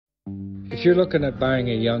if you're looking at buying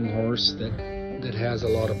a young horse that has a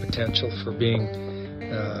lot of potential for being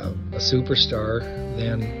a superstar,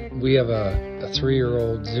 then we have a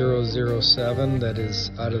 3-year-old 007 that is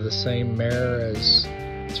out of the same mare as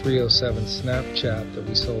 307 Snapchat that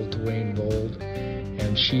we sold to Wayne Vold,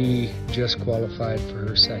 and she just qualified for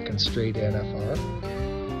her second straight NFR.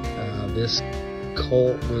 This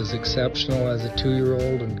colt was exceptional as a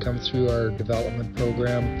 2-year-old and come through our development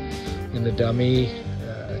program in the dummy,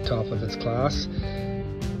 top of its class.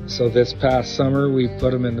 So this past summer we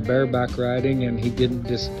put him in the bareback riding, and he didn't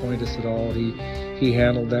disappoint us at all. He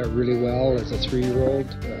handled that really well as a 3-year-old.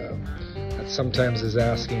 That sometimes is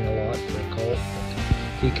asking a lot for a colt.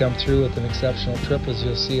 He come through with an exceptional trip, as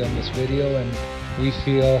you'll see on this video, and we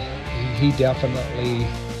feel he definitely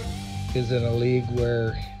is in a league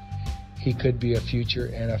where he could be a future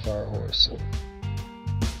NFR horse.